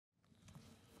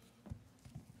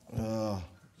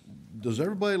Does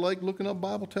everybody like looking up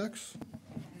Bible texts?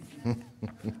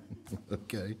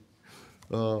 Okay.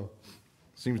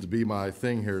 Seems to be my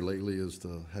thing here lately is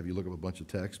to have you look up a bunch of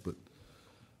texts, but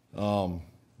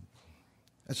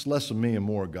that's less of me and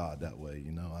more of God that way.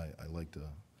 You know, I like to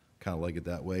kind of like it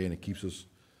that way, and it keeps us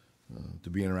to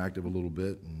be interactive a little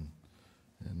bit.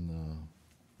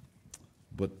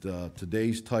 But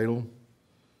today's title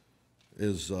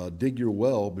is Dig Your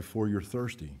Well Before You're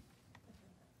Thirsty.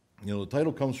 You know, the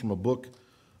title comes from a book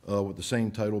with the same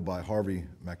title by Harvey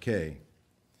Mackay.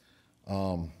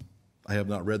 I have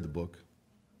not read the book.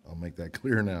 I'll make that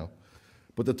clear now.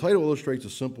 But the title illustrates a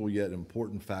simple yet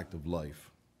important fact of life.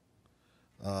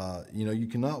 You know, you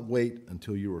cannot wait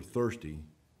until you are thirsty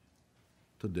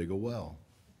to dig a well.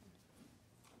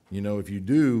 You know, if you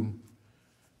do,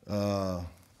 you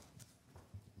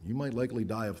might likely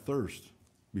die of thirst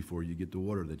before you get the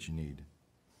water that you need.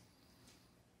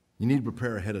 You need to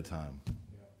prepare ahead of time.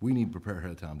 We need to prepare ahead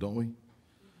of time, don't we?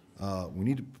 We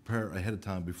need to prepare ahead of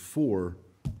time before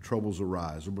troubles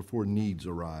arise or before needs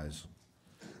arise.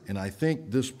 And I think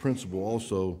this principle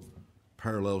also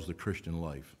parallels the Christian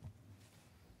life.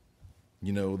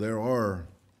 You know, there are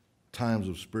times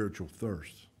of spiritual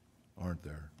thirst, aren't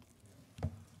there?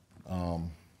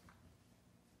 And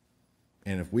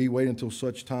if we wait until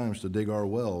such times to dig our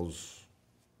wells,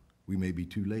 we may be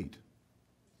too late.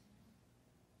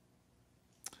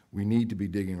 We need to be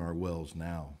digging our wells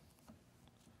now.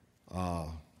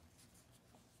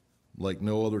 Like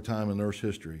no other time in Earth's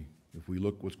history, if we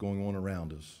look what's going on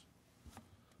around us,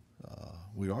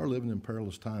 we are living in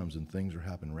perilous times and things are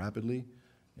happening rapidly,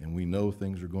 and we know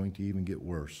things are going to even get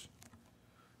worse.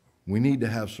 We need to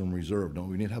have some reserve, don't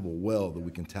we? We need to have a well that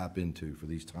we can tap into for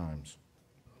these times.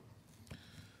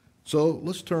 So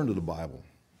let's turn to the Bible.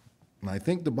 And I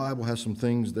think the Bible has some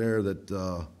things there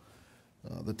that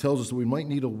that tells us that we might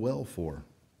need a well for.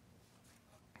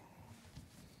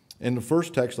 And the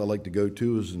first text I like to go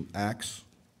to is in Acts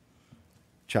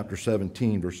chapter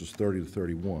 17, verses 30 to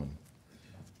 31.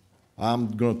 I'm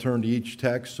going to turn to each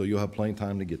text so you'll have plenty of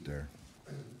time to get there.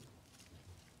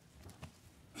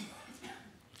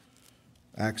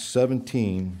 Acts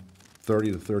 17,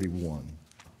 30 to 31.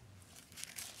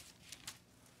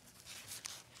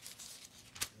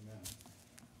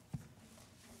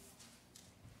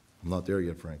 I'm not there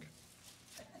yet, Frank.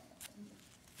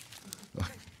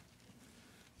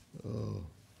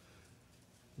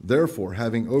 Therefore,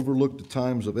 having overlooked the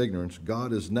times of ignorance,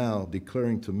 God is now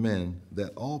declaring to men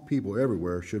that all people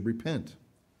everywhere should repent,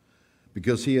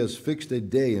 because he has fixed a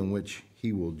day in which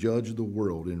he will judge the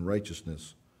world in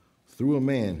righteousness through a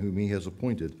man whom he has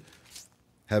appointed,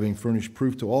 having furnished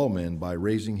proof to all men by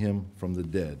raising him from the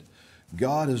dead.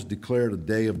 God has declared a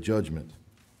day of judgment,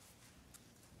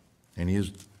 and he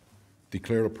has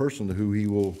declared a person to who he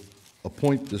will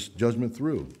appoint this judgment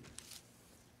through.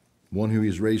 One who he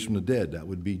has raised from the dead, that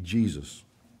would be Jesus.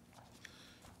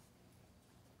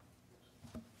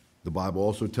 The Bible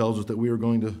also tells us that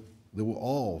that we'll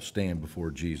all stand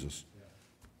before Jesus.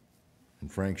 And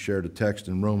Frank shared a text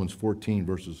in Romans 14,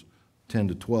 verses 10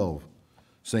 to 12,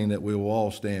 saying that we will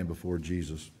all stand before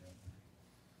Jesus.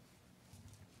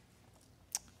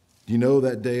 Do you know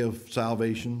that day of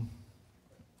salvation?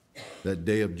 That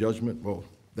day of judgment? Well,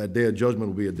 that day of judgment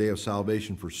will be a day of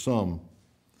salvation for some,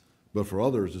 but for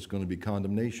others, it's going to be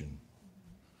condemnation.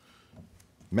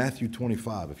 Matthew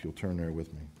 25, if you'll turn there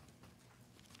with me.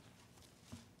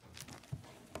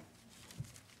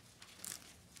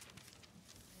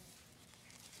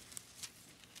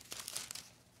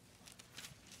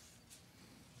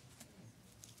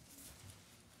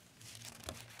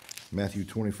 Matthew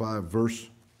 25, verse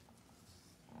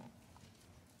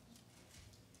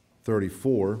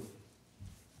 34.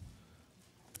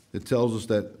 It tells us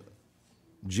that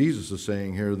Jesus is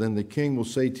saying here, then the king will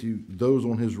say to those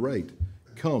on his right,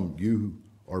 come, you who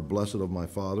are blessed of my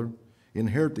Father,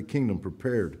 inherit the kingdom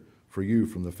prepared for you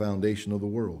from the foundation of the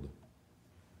world.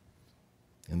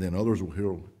 And then others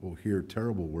will hear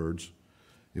terrible words.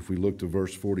 If we look to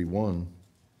verse 41,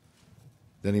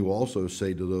 then he will also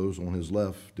say to those on his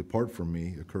left, depart from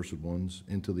me, accursed ones,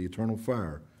 into the eternal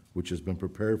fire, which has been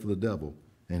prepared for the devil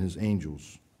and his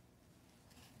angels.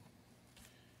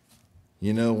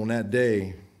 You know, on that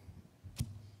day,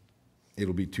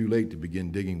 it'll be too late to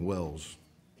begin digging wells.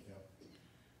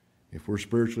 If we're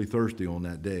spiritually thirsty on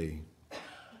that day,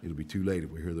 it'll be too late if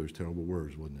we hear those terrible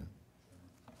words, wouldn't it?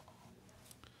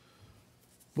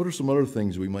 What are some other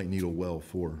things we might need a well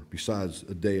for besides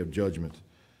a day of judgment?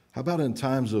 How about in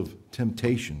times of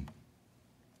temptation?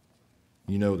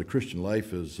 You know, the Christian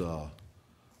life is,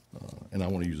 and I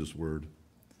want to use this word,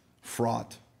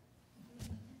 fraught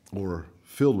or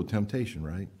filled with temptation,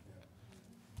 right?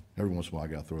 Every once in a while I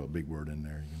got to throw a big word in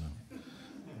there,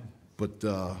 But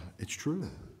it's true.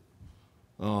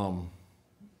 And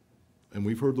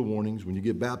we've heard the warnings. When you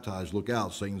get baptized, look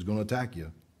out. Satan's going to attack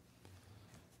you.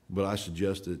 But I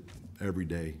suggest that every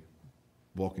day,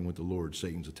 walking with the Lord,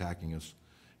 Satan's attacking us.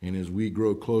 And as we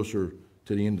grow closer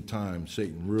to the end of time,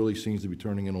 Satan really seems to be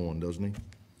turning it on, doesn't he?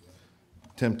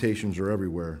 Temptations are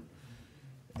everywhere.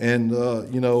 And,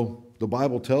 the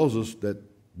Bible tells us that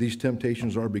these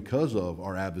temptations are because of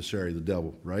our adversary, the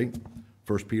devil, right?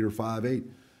 1 Peter 5:8.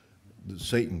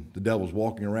 Satan, the devil's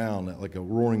walking around like a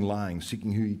roaring lion,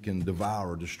 seeking who he can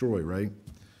devour or destroy, right?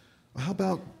 How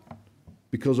about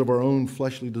because of our own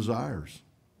fleshly desires?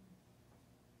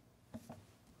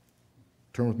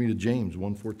 Turn with me to James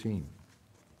 1:14.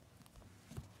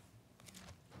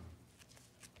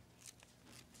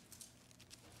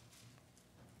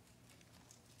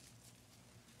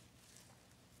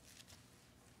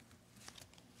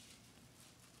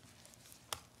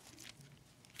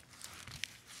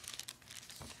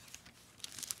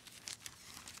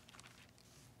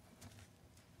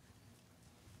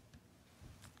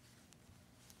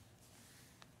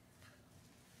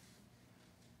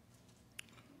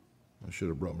 I should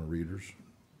have brought my readers.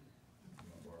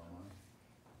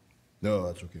 No,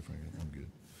 that's okay, Frank. I'm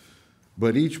good.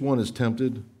 But each one is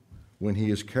tempted when he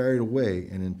is carried away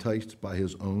and enticed by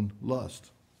his own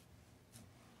lust.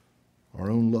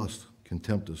 Our own lust can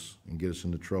tempt us and get us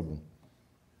into trouble.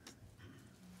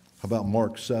 How about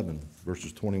Mark 7,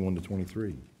 verses 21 to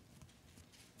 23?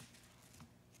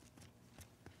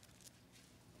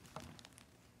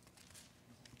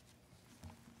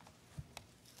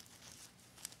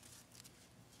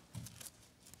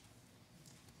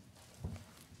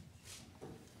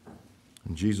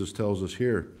 And Jesus tells us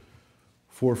here,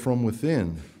 for from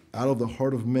within, out of the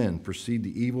heart of men, proceed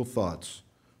the evil thoughts,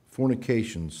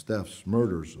 fornications, thefts,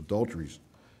 murders, adulteries,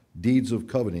 deeds of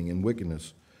coveting and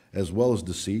wickedness, as well as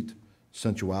deceit,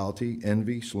 sensuality,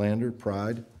 envy, slander,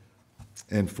 pride,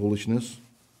 and foolishness.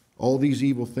 All these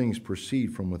evil things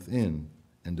proceed from within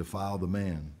and defile the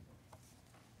man.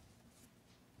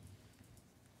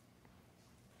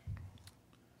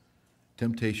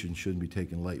 Temptation shouldn't be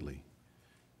taken lightly.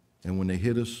 And when they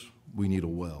hit us, we need a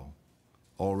well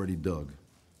already dug.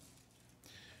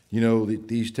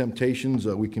 These temptations,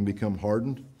 we can become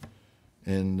hardened,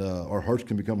 and our hearts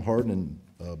can become hardened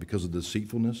because of the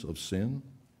deceitfulness of sin,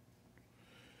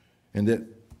 and that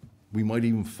we might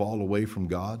even fall away from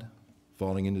God,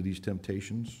 falling into these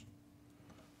temptations.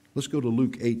 Let's go to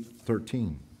Luke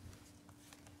 8:13.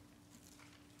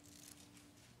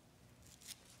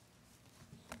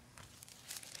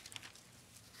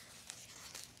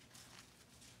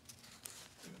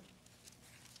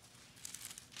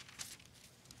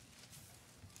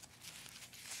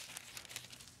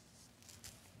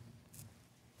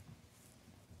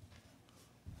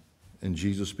 And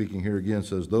Jesus speaking here again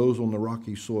says, those on the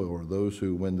rocky soil are those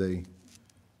who, when they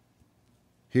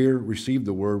hear, receive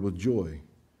the word with joy,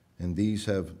 and these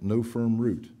have no firm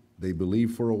root. They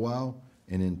believe for a while,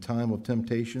 and in time of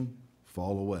temptation,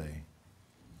 fall away.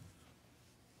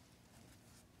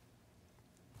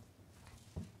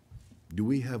 Do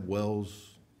we have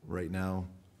wells right now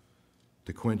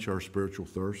to quench our spiritual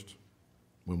thirst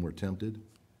when we're tempted?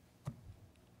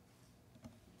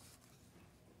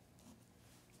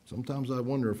 Sometimes I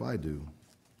wonder if I do.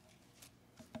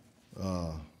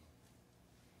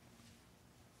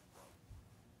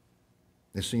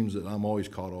 It seems that I'm always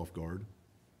caught off guard.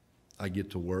 I get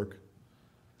to work.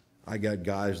 I got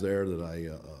guys there that I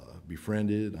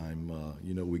befriended.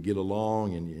 We get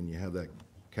along, and you have that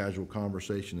casual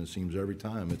conversation. It seems every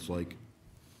time it's like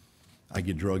I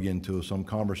get drug into some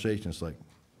conversation. It's like,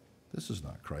 this is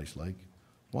not Christ-like.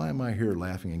 Why am I here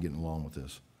laughing and getting along with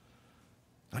this?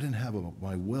 I didn't have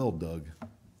my well dug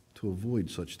to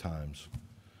avoid such times.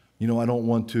 I don't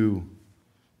want to,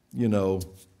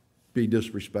 be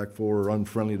disrespectful or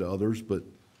unfriendly to others, but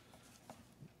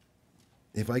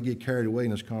if I get carried away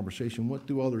in this conversation, what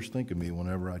do others think of me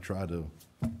whenever I try to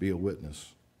be a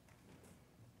witness?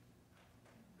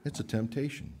 It's a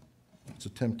temptation. It's a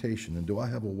temptation. And do I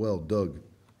have a well dug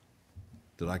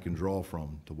that I can draw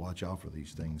from to watch out for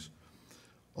these things?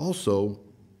 Also,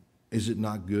 is it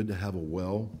not good to have a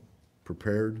well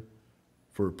prepared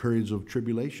for periods of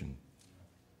tribulation?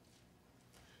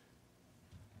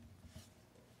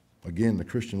 Again, the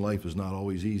Christian life is not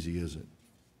always easy, is it?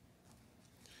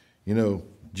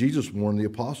 Jesus warned the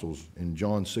apostles in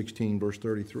John 16, verse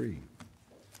 33.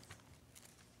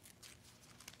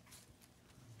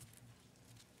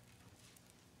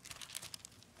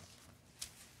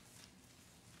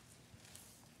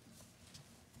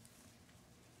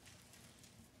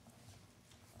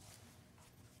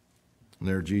 And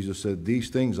there Jesus said, "These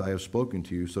things I have spoken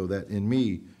to you, so that in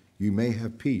me you may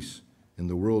have peace. In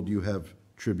the world you have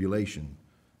tribulation,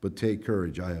 but take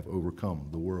courage, I have overcome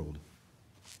the world."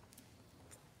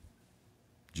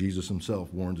 Jesus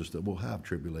himself warns us that we'll have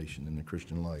tribulation in the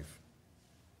Christian life.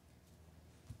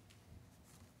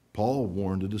 Paul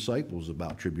warned the disciples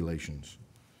about tribulations.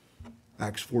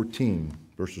 Acts 14,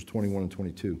 verses 21 and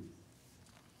 22.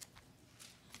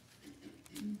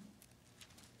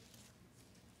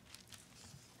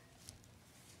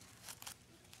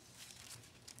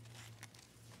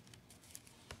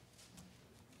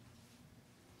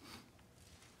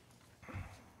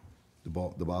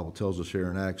 The Bible tells us here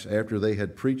in Acts, after they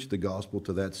had preached the gospel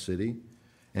to that city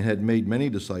and had made many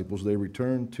disciples, they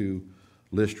returned to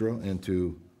Lystra and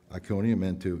to Iconium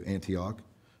and to Antioch,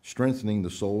 strengthening the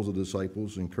souls of the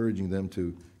disciples, encouraging them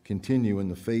to continue in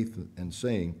the faith, and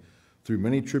saying, "Through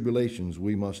many tribulations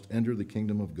we must enter the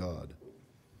kingdom of God."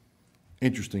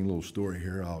 Interesting little story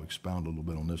here. I'll expound a little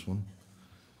bit on this one.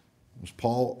 It was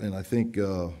Paul and I think,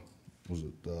 was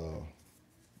it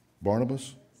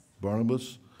Barnabas?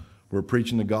 Barnabas were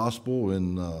preaching the gospel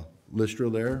in Lystra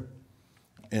there.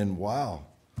 And wow,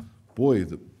 boy,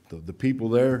 the people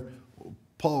there,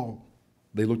 Paul,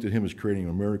 they looked at him as creating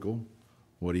a miracle.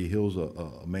 What, he heals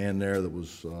a man there that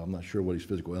was, I'm not sure what his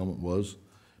physical ailment was,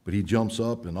 but he jumps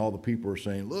up and all the people are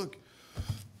saying, "Look,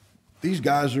 these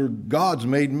guys are gods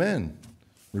made men,"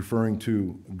 referring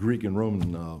to Greek and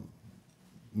Roman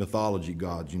mythology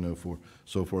gods, for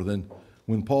so forth. Then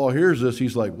when Paul hears this,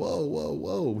 he's like, whoa, whoa,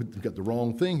 whoa, we've got the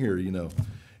wrong thing here, And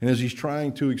as he's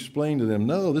trying to explain to them,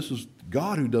 no, this is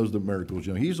God who does the miracles.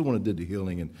 He's the one that did the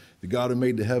healing, and the God who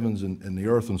made the heavens and the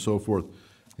earth and so forth.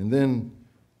 And then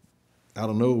out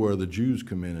of nowhere, the Jews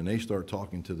come in, and they start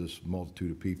talking to this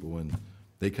multitude of people, and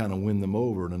they kind of win them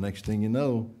over. And the next thing you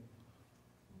know,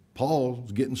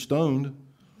 Paul's getting stoned,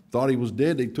 thought he was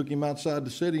dead. They took him outside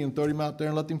the city and threw him out there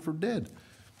and left him for dead.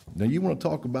 Now, you want to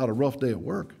talk about a rough day at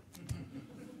work.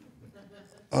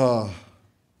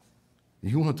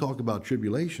 You want to talk about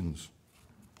tribulations.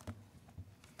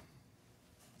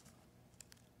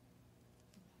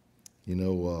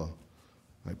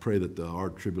 I pray that our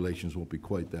tribulations won't be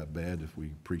quite that bad if we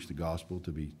preach the gospel,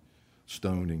 to be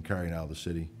stoned and carried out of the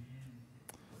city.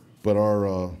 But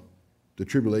the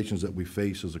tribulations that we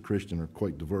face as a Christian are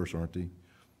quite diverse, aren't they?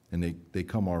 And they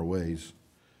come our ways.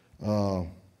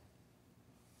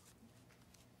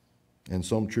 And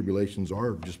some tribulations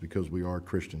are just because we are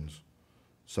Christians.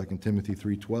 2 Timothy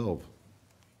 3:12.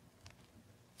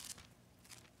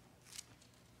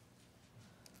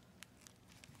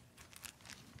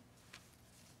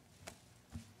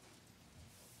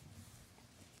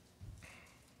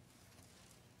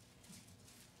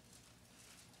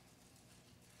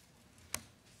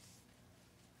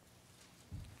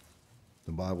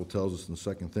 The Bible tells us in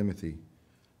 2 Timothy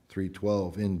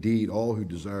 3:12, "Indeed, all who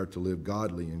desire to live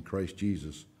godly in Christ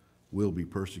Jesus will be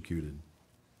persecuted."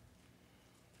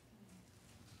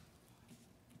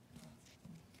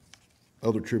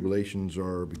 Other tribulations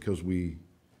are because we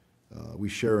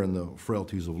share in the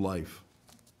frailties of life.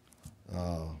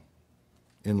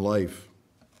 In life,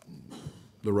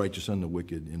 the righteous and the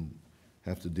wicked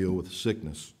have to deal with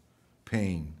sickness,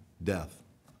 pain, death,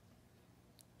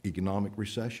 economic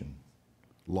recession,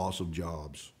 loss of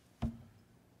jobs,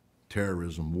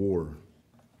 terrorism, war,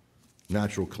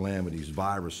 natural calamities,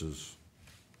 viruses.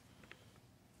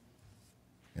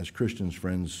 As Christians,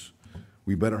 friends,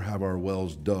 we better have our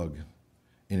wells dug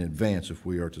in advance if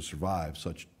we are to survive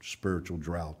such spiritual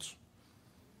droughts.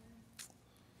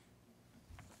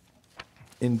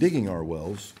 In digging our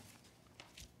wells,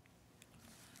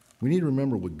 we need to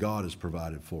remember what God has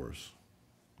provided for us.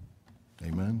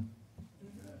 Amen?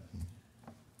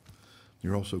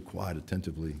 You're all so quiet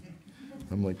attentively.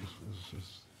 I'm like,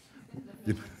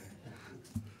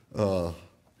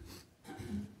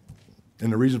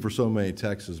 and the reason for so many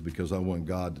texts is because I want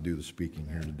God to do the speaking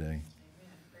here today.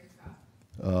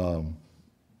 But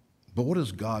what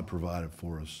has God provided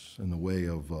for us in the way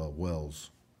of wells?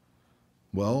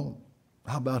 Well,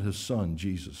 how about his son,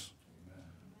 Jesus?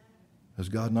 Has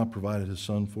God not provided his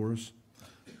son for us?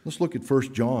 Let's look at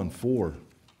 1 John 4,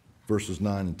 verses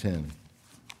 9 and 10.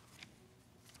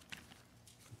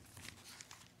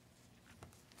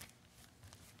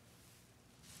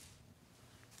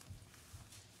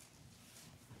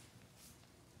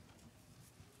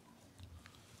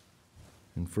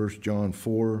 In 1 John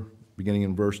 4, beginning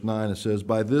in verse 9, it says,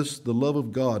 "By this the love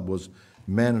of God was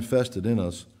manifested in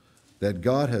us, that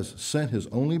God has sent his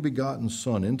only begotten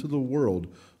Son into the world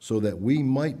so that we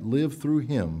might live through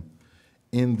him.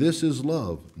 In this is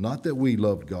love, not that we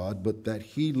loved God, but that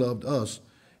he loved us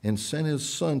and sent his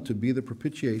Son to be the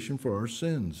propitiation for our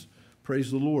sins.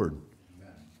 Praise the Lord.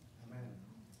 Amen.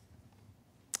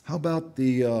 How about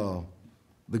the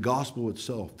gospel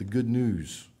itself, the good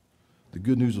news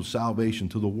of salvation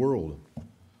to the world?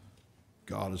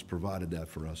 God has provided that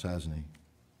for us, hasn't he?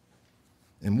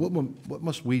 And what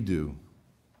must we do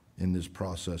in this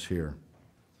process here?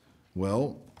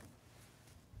 Well,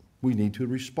 we need to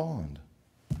respond.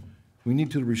 We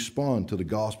need to respond to the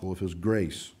gospel of his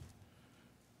grace.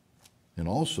 And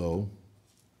also,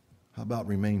 how about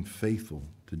remain faithful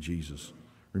to Jesus?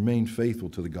 Remain faithful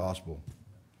to the gospel.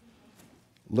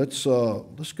 Let's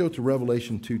go to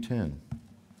Revelation 2:10.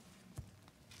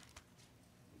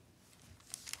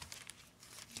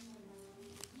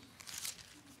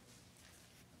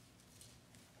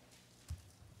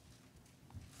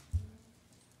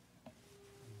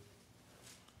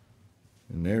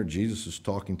 And there Jesus is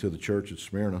talking to the church at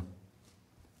Smyrna.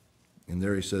 And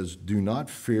there he says, "Do not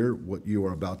fear what you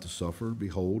are about to suffer.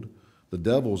 Behold, the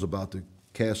devil is about to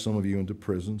cast some of you into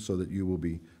prison so that you will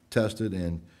be tested,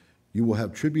 and you will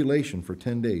have tribulation for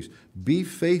 10 days. Be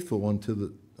faithful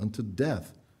unto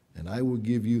death, and I will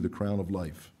give you the crown of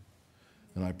life."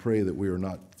 And I pray that we are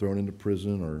not thrown into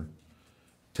prison or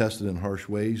tested in harsh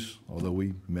ways, although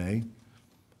we may.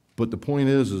 But the point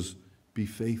is be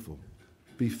faithful.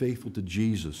 Be faithful to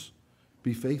Jesus.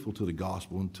 Be faithful to the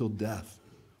gospel until death.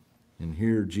 And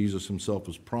here Jesus himself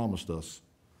has promised us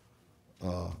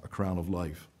a crown of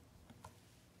life.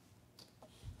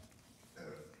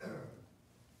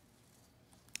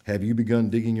 Have you begun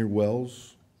digging your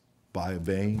wells by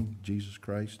obeying Jesus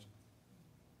Christ?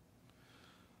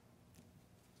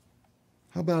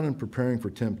 How about in preparing for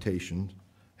temptation?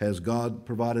 Has God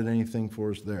provided anything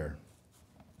for us there?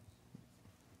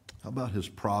 How about his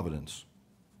providence?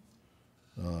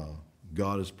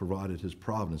 God has provided his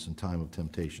providence in time of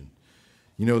temptation.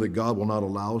 You know that God will not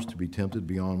allow us to be tempted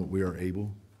beyond what we are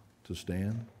able to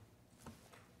stand?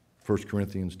 1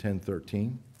 Corinthians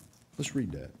 10:13. Let's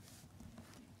read that.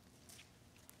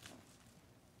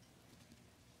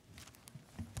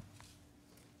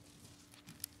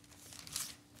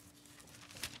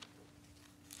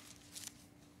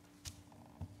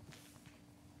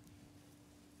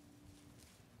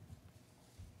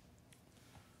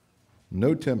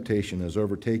 No temptation has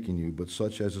overtaken you, but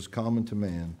such as is common to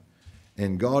man.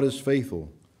 And God is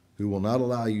faithful, who will not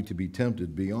allow you to be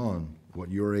tempted beyond what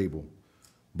you are able.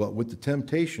 But with the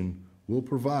temptation will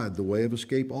provide the way of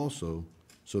escape also,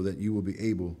 so that you will be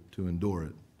able to endure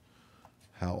it.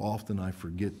 How often I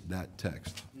forget that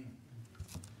text.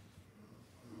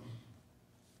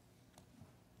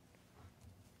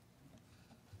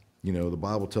 You know, the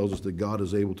Bible tells us that God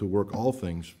is able to work all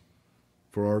things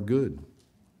for our good.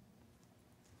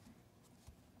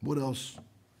 What else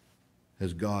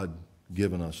has God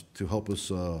given us to help us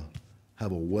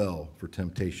have a well for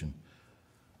temptation?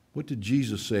 What did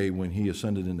Jesus say when he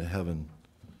ascended into heaven?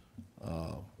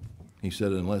 He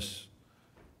said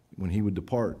when he would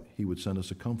depart, he would send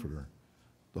us a comforter,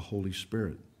 the Holy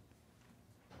Spirit,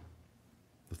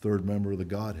 the third member of the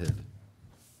Godhead,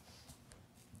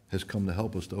 has come to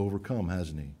help us to overcome,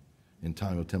 hasn't he, in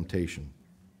time of temptation.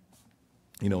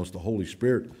 You know, it's the Holy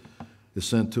Spirit is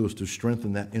sent to us to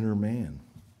strengthen that inner man.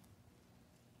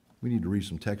 We need to read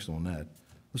some text on that.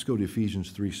 Let's go to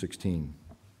Ephesians 3:16.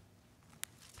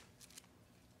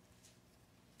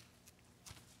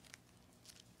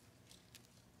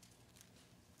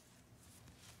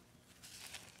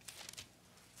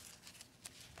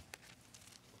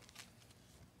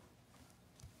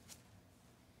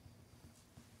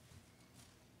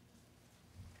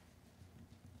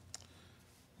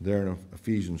 There in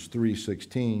Ephesians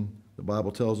 3:16, the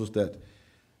Bible tells us that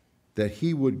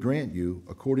he would grant you,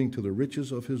 according to the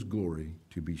riches of his glory,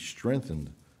 to be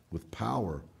strengthened with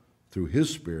power through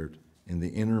his Spirit in the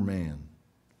inner man.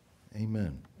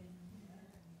 Amen.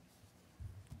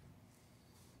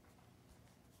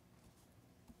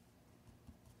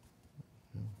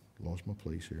 Lost my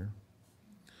place here.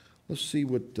 Let's see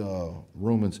what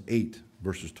Romans 8,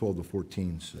 verses 12 to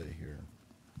 14 say here.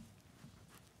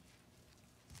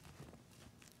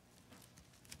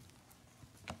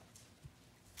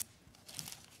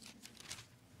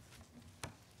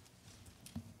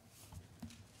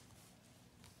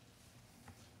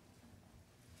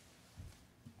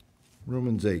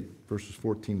 Romans 8, verses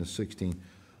 14 to 16.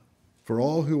 For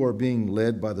all who are being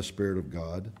led by the Spirit of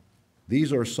God,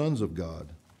 these are sons of God.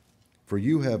 For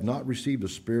you have not received a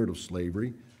spirit of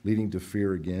slavery, leading to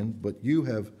fear again, but you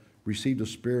have received a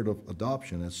spirit of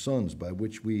adoption as sons, by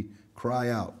which we cry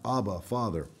out, Abba,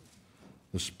 Father.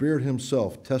 The Spirit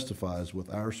himself testifies with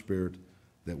our spirit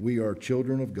that we are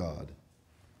children of God.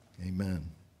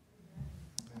 Amen.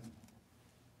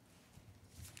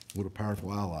 What a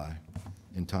powerful ally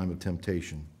in time of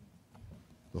temptation,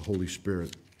 the Holy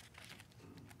Spirit.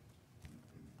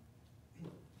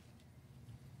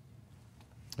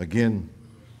 Again,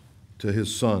 to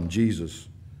his Son, Jesus.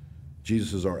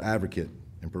 Jesus is our advocate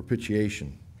and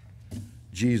propitiation.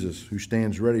 Jesus, who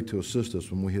stands ready to assist us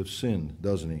when we have sinned,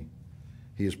 doesn't he?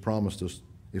 He has promised us,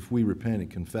 if we repent and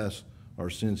confess our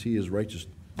sins, he is righteous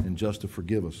and just to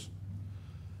forgive us.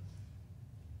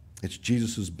 It's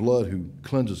Jesus' blood who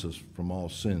cleanses us from all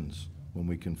sins when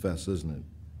we confess, isn't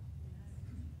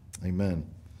it? Amen.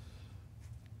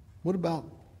 What about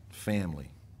family?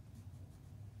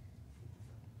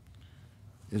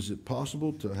 Is it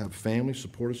possible to have family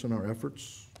support us in our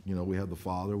efforts? You know, we have the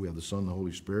Father, we have the Son, and the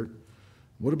Holy Spirit.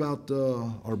 What about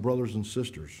our brothers and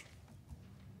sisters?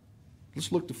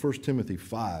 Let's look to 1 Timothy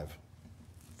 5,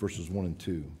 verses 1 and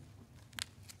 2.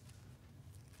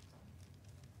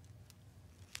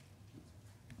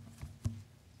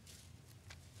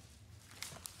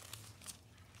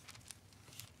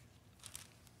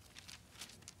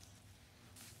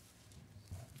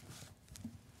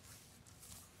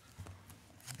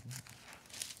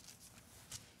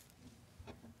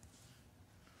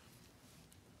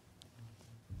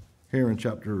 Here in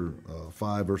chapter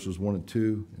 5, verses 1 and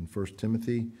 2 in 1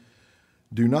 Timothy,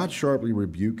 do not sharply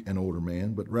rebuke an older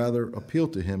man, but rather appeal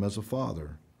to him as a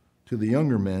father, to the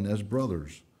younger men as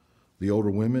brothers, the older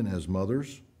women as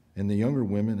mothers, and the younger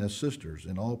women as sisters,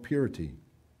 in all purity.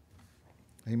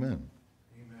 Amen.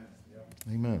 Amen. Yep.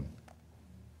 Amen.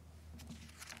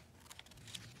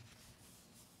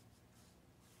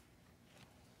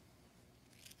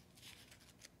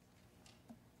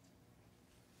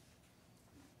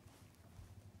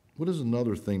 What is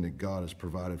another thing that God has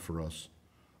provided for us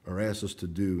or asked us to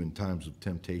do in times of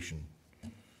temptation? How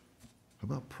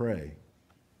about pray?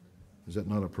 Is that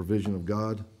not a provision of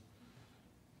God?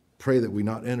 Pray that we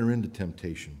not enter into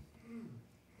temptation.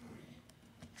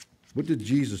 What did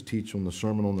Jesus teach on the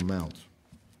Sermon on the Mount?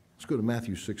 Let's go to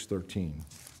Matthew 6:13.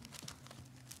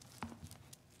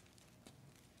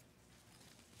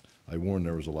 I warned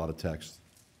there was a lot of text.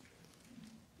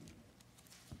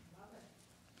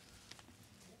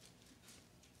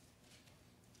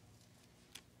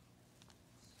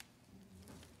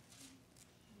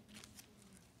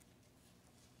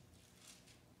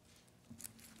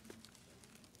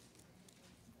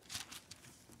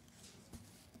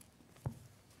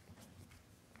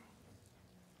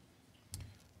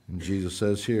 And Jesus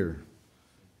says here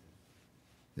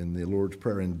in the Lord's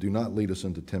Prayer, and do not lead us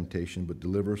into temptation, but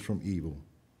deliver us from evil.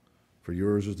 For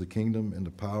yours is the kingdom and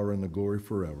the power and the glory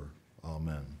forever.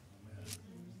 Amen.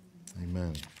 Amen.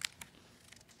 Amen.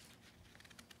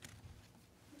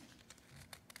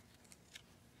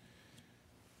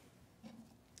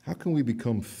 How can we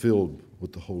become filled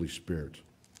with the Holy Spirit?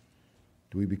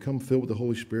 Do we become filled with the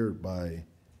Holy Spirit by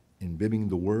imbibing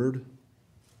the Word?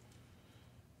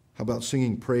 How about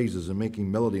singing praises and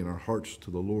making melody in our hearts to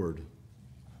the Lord?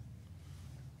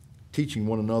 Teaching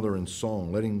one another in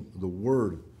song, letting the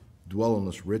Word dwell in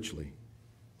us richly.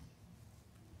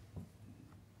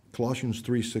 Colossians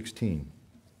 3:16.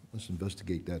 Let's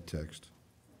investigate that text.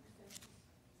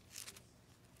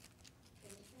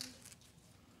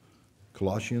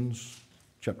 Colossians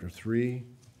chapter 3,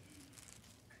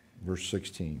 verse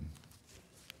 16.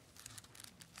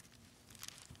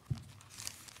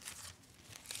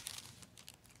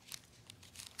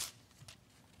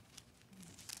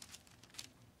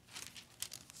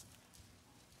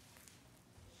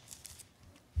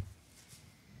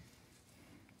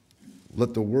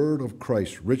 Let the word of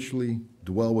Christ richly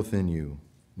dwell within you,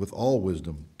 with all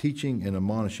wisdom, teaching and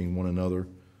admonishing one another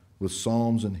with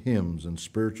psalms and hymns and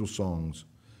spiritual songs,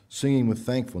 singing with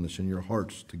thankfulness in your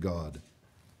hearts to God.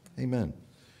 Amen.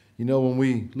 You know, when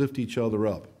we lift each other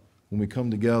up, when we come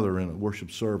together in a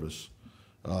worship service,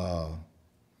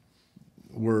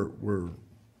 we're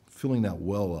filling that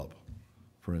well up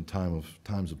for in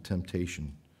times of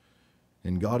temptation.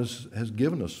 And God has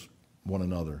given us one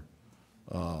another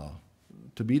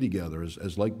to be together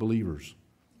as like believers,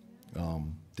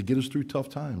 to get us through tough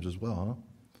times as well, huh?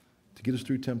 To get us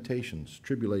through temptations,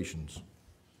 tribulations.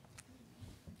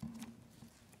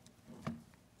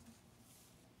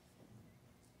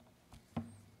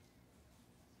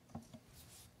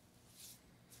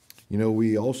 You know,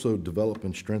 we also develop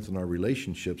and strengthen our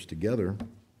relationships together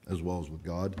as well as with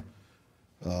God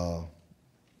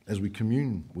as we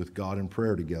commune with God in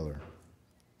prayer together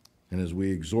and as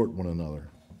we exhort one another.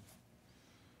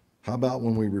 How about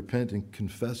when we repent and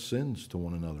confess sins to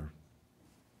one another?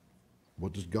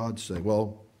 What does God say?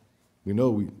 Well, we know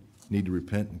we need to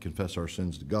repent and confess our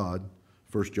sins to God.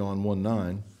 1 John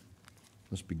 1:9.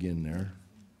 Let's begin there.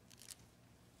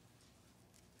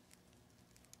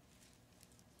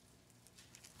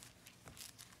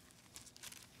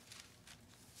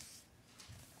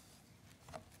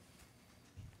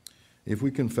 If we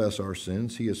confess our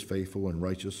sins, he is faithful and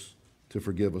righteous to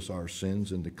forgive us our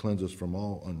sins and to cleanse us from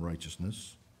all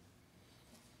unrighteousness.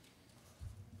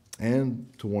 And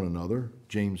to one another,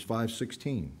 James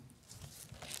 5:16.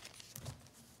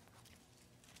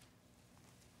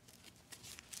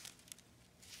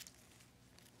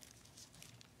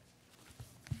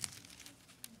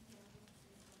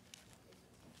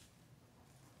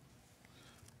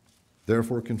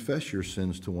 Therefore confess your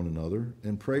sins to one another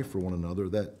and pray for one another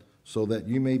so that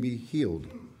you may be healed.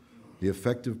 The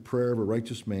effective prayer of a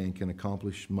righteous man can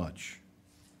accomplish much.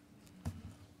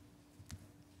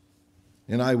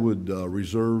 And I would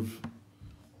reserve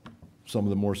some of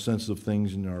the more sensitive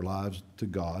things in our lives to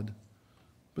God,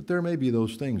 but there may be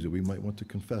those things that we might want to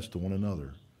confess to one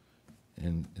another.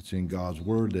 And it's in God's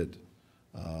word that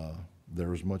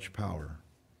there is much power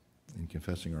in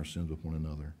confessing our sins with one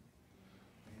another.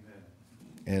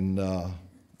 And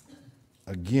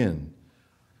again,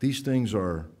 these things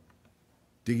are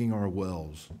digging our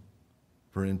wells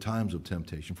for in times of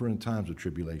temptation, for in times of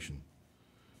tribulation.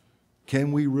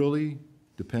 Can we really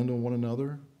depend on one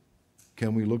another?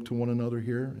 Can we look to one another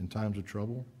here in times of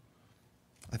trouble?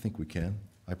 I think we can.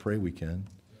 I pray we can.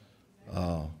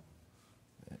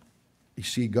 You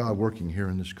see God working here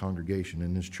in this congregation,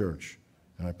 in this church,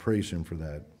 and I praise him for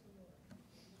that.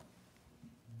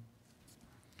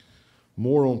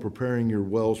 More on preparing your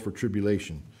wells for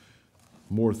tribulation.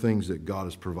 More things that God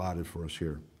has provided for us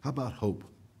here. How about hope?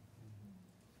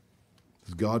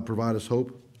 Does God provide us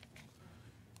hope?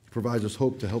 He provides us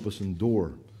hope to help us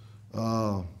endure.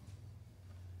 More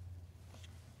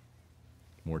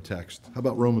text. How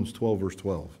about Romans 12, verse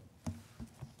 12?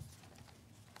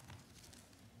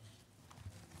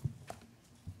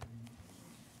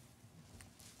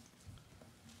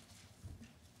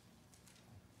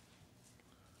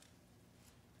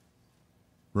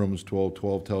 Romans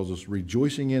 12:12 tells us,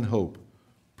 rejoicing in hope,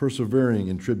 persevering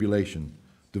in tribulation,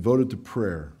 devoted to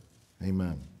prayer.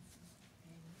 Amen.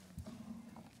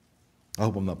 I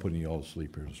hope I'm not putting you all to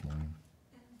sleep here this morning.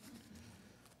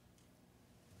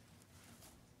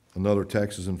 Another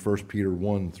text is in 1 Peter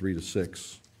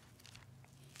 1:3-6.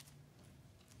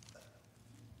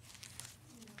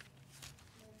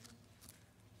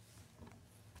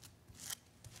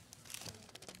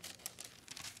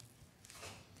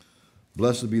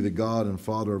 Blessed be the God and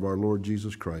Father of our Lord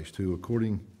Jesus Christ, who,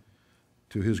 according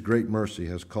to his great mercy,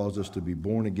 has caused us to be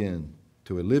born again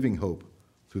to a living hope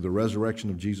through the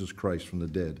resurrection of Jesus Christ from the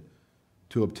dead,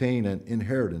 to obtain an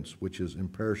inheritance which is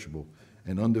imperishable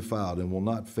and undefiled and will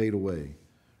not fade away,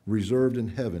 reserved in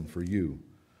heaven for you,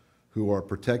 who are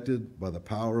protected by the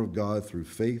power of God through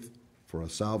faith for a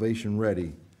salvation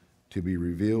ready to be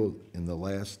revealed in the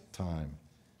last time.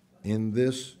 In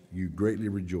this you greatly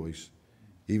rejoice,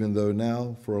 even though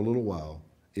now, for a little while,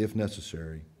 if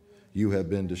necessary, you have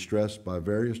been distressed by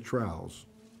various trials,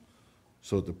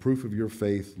 so that the proof of your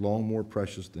faith, long more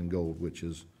precious than gold, which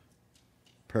is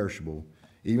perishable,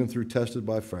 even through tested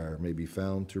by fire, may be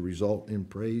found to result in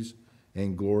praise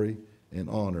and glory and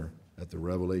honor at the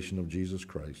revelation of Jesus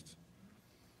Christ.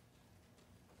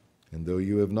 And though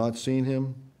you have not seen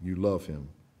him, you love him.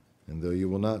 And though you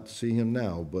will not see him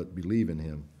now, but believe in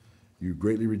him, you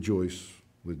greatly rejoice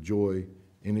with joy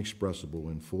inexpressible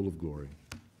and full of glory.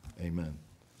 Amen.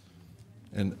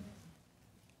 And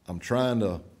I'm trying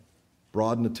to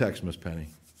broaden the text, Miss Penny.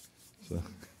 So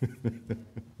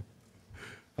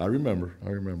I remember.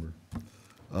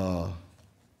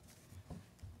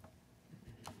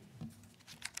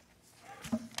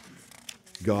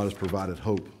 God has provided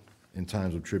hope in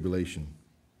times of tribulation.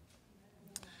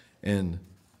 And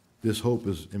this hope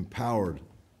is empowered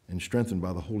and strengthened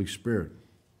by the Holy Spirit.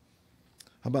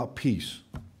 How about peace?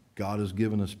 God has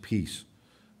given us peace,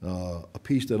 a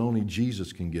peace that only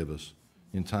Jesus can give us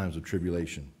in times of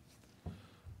tribulation.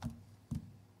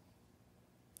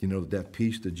 You know that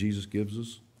peace that Jesus gives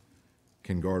us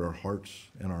can guard our hearts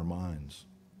and our minds.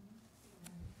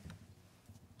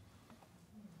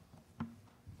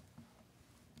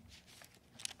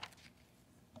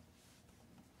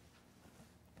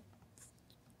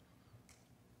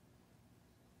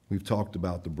 We've talked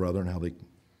about the brethren, how they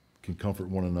can comfort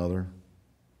one another.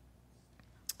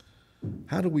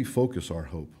 How do we focus our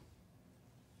hope?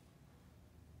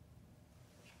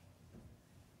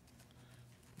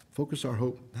 Focus our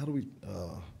hope. How do we...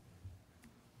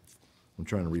 I'm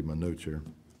trying to read my notes here.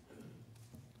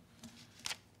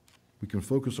 We can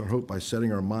focus our hope by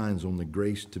setting our minds on the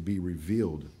grace to be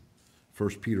revealed.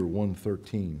 1 Peter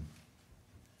 1:13.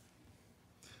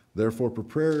 Therefore,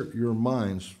 prepare your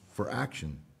minds for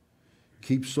action.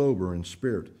 Keep sober in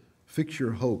spirit. Fix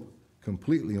your hope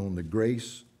completely on the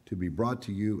grace to be brought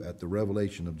to you at the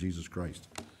revelation of Jesus Christ.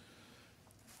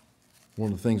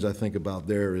 One of the things I think about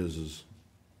there is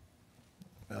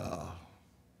what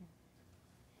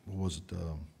was it?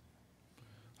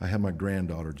 I had my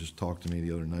granddaughter just talk to me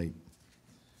the other night,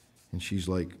 and she's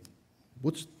like,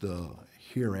 "What's the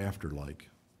hereafter like?"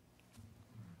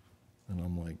 And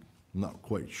I'm like, not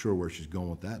quite sure where she's going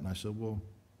with that. And I said, well,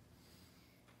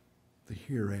 the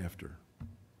hereafter,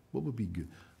 what would be good?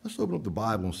 Let's open up the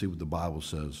Bible and see what the Bible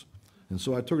says. And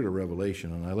so I took her to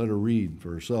Revelation, and I let her read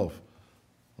for herself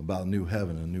about new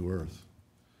heaven and new earth,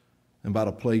 and about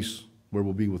a place where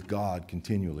we'll be with God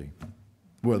continually,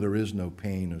 where there is no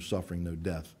pain, no suffering, no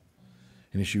death.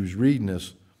 And as she was reading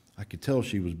this, I could tell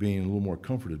she was being a little more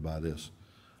comforted by this.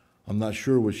 I'm not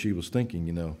sure what she was thinking,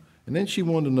 you know. And then she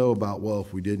wanted to know about, well,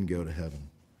 if we didn't go to heaven.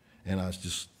 And I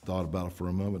just thought about it for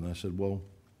a moment, and I said, well,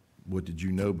 what did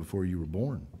you know before you were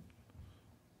born?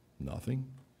 Nothing.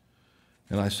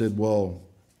 And I said, well,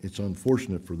 it's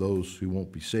unfortunate for those who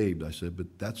won't be saved. I said, but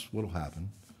that's what will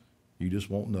happen. You just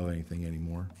won't know anything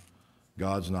anymore.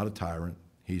 God's not a tyrant.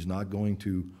 He's not going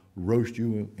to roast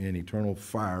you in eternal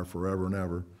fire forever and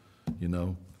ever. You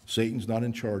know, Satan's not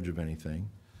in charge of anything.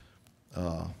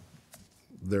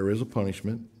 There is a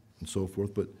punishment and so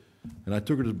forth, and I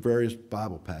took her to various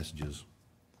Bible passages.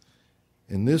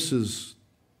 And this is,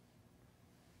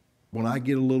 when I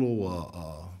get a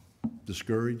little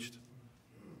discouraged,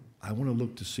 I want to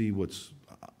look to see what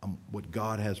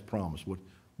God has promised, what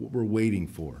we're waiting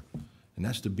for. And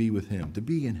that's to be with him, to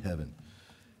be in heaven.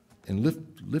 And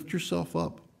lift yourself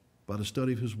up by the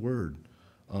study of his word.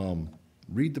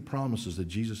 Read the promises that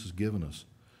Jesus has given us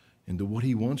and to what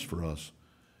he wants for us.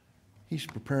 He's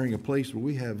preparing a place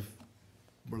where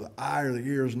the eye or the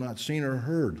ear has not seen or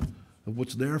heard of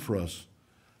what's there for us.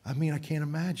 I mean, I can't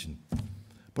imagine.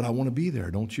 But I want to be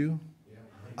there, don't you? Yeah.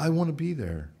 I want to be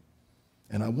there.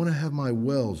 And I want to have my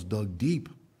wells dug deep,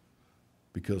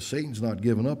 because Satan's not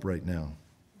giving up right now.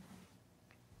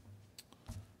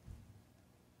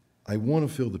 I want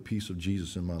to feel the peace of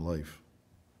Jesus in my life.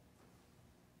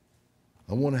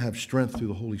 I want to have strength through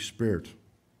the Holy Spirit.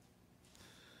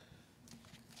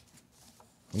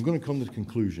 I'm going to come to the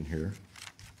conclusion here.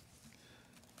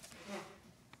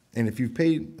 And if you've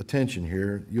paid attention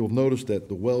here, you'll notice that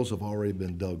the wells have already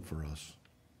been dug for us.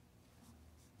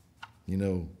 You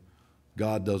know,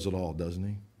 God does it all, doesn't he?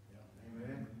 Yeah.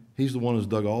 Amen. He's the one who's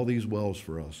dug all these wells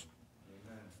for us.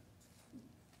 Amen.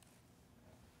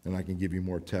 And I can give you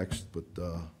more text, but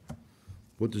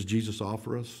what does Jesus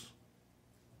offer us?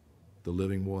 The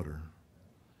living water.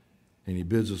 And he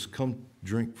bids us, come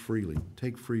drink freely,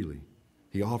 take freely.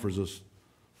 He offers us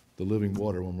the living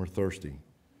water when we're thirsty.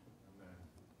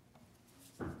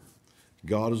 Amen.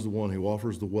 God is the one who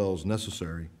offers the wells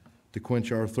necessary to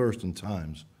quench our thirst in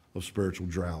times of spiritual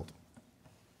drought.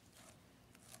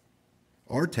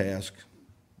 Our task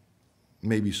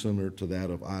may be similar to that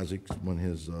of Isaac when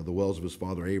the wells of his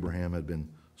father Abraham had been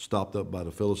stopped up by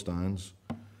the Philistines.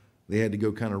 They had to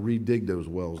go kind of redig those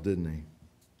wells, didn't they?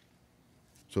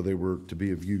 So they were to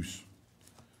be of use.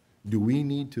 Do we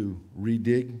need to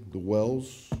redig the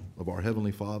wells of our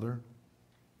Heavenly Father?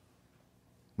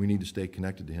 We need to stay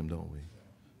connected to him, don't we?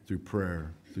 Through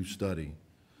prayer, through study,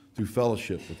 through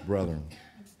fellowship with brethren.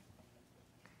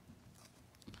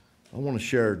 I want to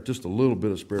share just a little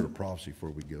bit of spirit of prophecy before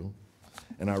we go.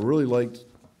 And I really liked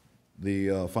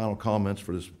the final comments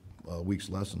for this week's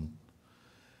lesson.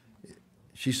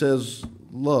 She says,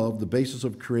 love, the basis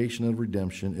of creation and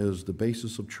redemption, is the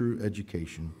basis of true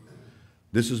education.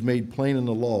 This is made plain in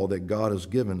the law that God has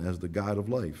given as the guide of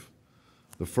life.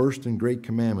 The first and great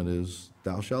commandment is,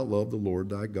 thou shalt love the Lord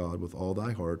thy God with all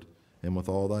thy heart, and with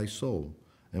all thy soul,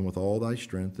 and with all thy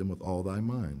strength, and with all thy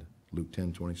mind. Luke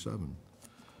 10:27.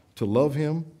 To love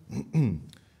him,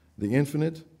 the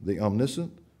infinite, the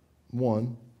omniscient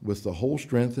one, with the whole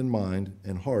strength in mind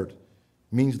and heart,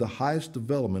 means the highest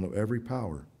development of every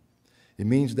power. It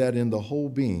means that in the whole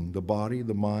being, the body,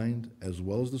 the mind, as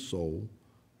well as the soul,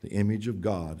 the image of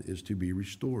God is to be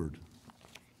restored.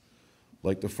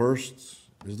 Like the first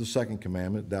is the second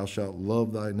commandment, thou shalt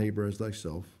love thy neighbor as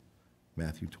thyself,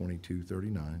 Matthew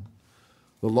 22:39.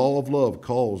 The law of love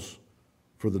calls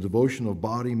for the devotion of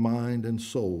body, mind, and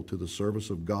soul to the service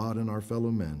of God and our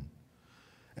fellow men.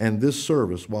 And this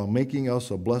service, while making us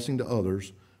a blessing to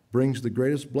others, brings the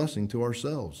greatest blessing to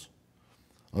ourselves.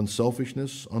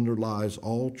 Unselfishness underlies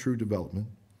all true development.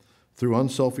 Through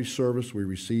unselfish service, we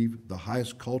receive the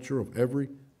highest culture of every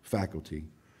faculty.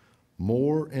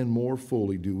 More and more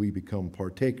fully do we become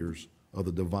partakers of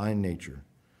the divine nature.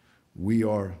 We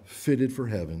are fitted for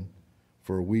heaven,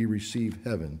 for we receive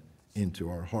heaven into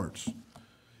our hearts.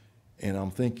 And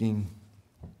I'm thinking,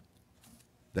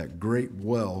 that great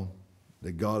well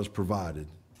that God has provided,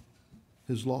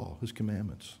 his law, his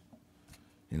commandments.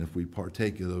 And if we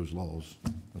partake of those laws,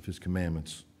 of his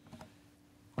commandments,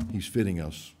 he's fitting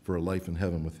us for a life in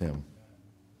heaven with him.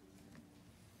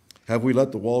 Have we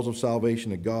let the walls of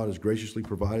salvation that God has graciously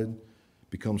provided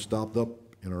become stopped up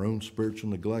in our own spiritual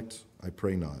neglect? I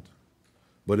pray not.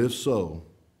 But if so,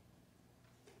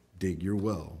 dig your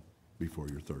well before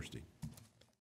you're thirsty.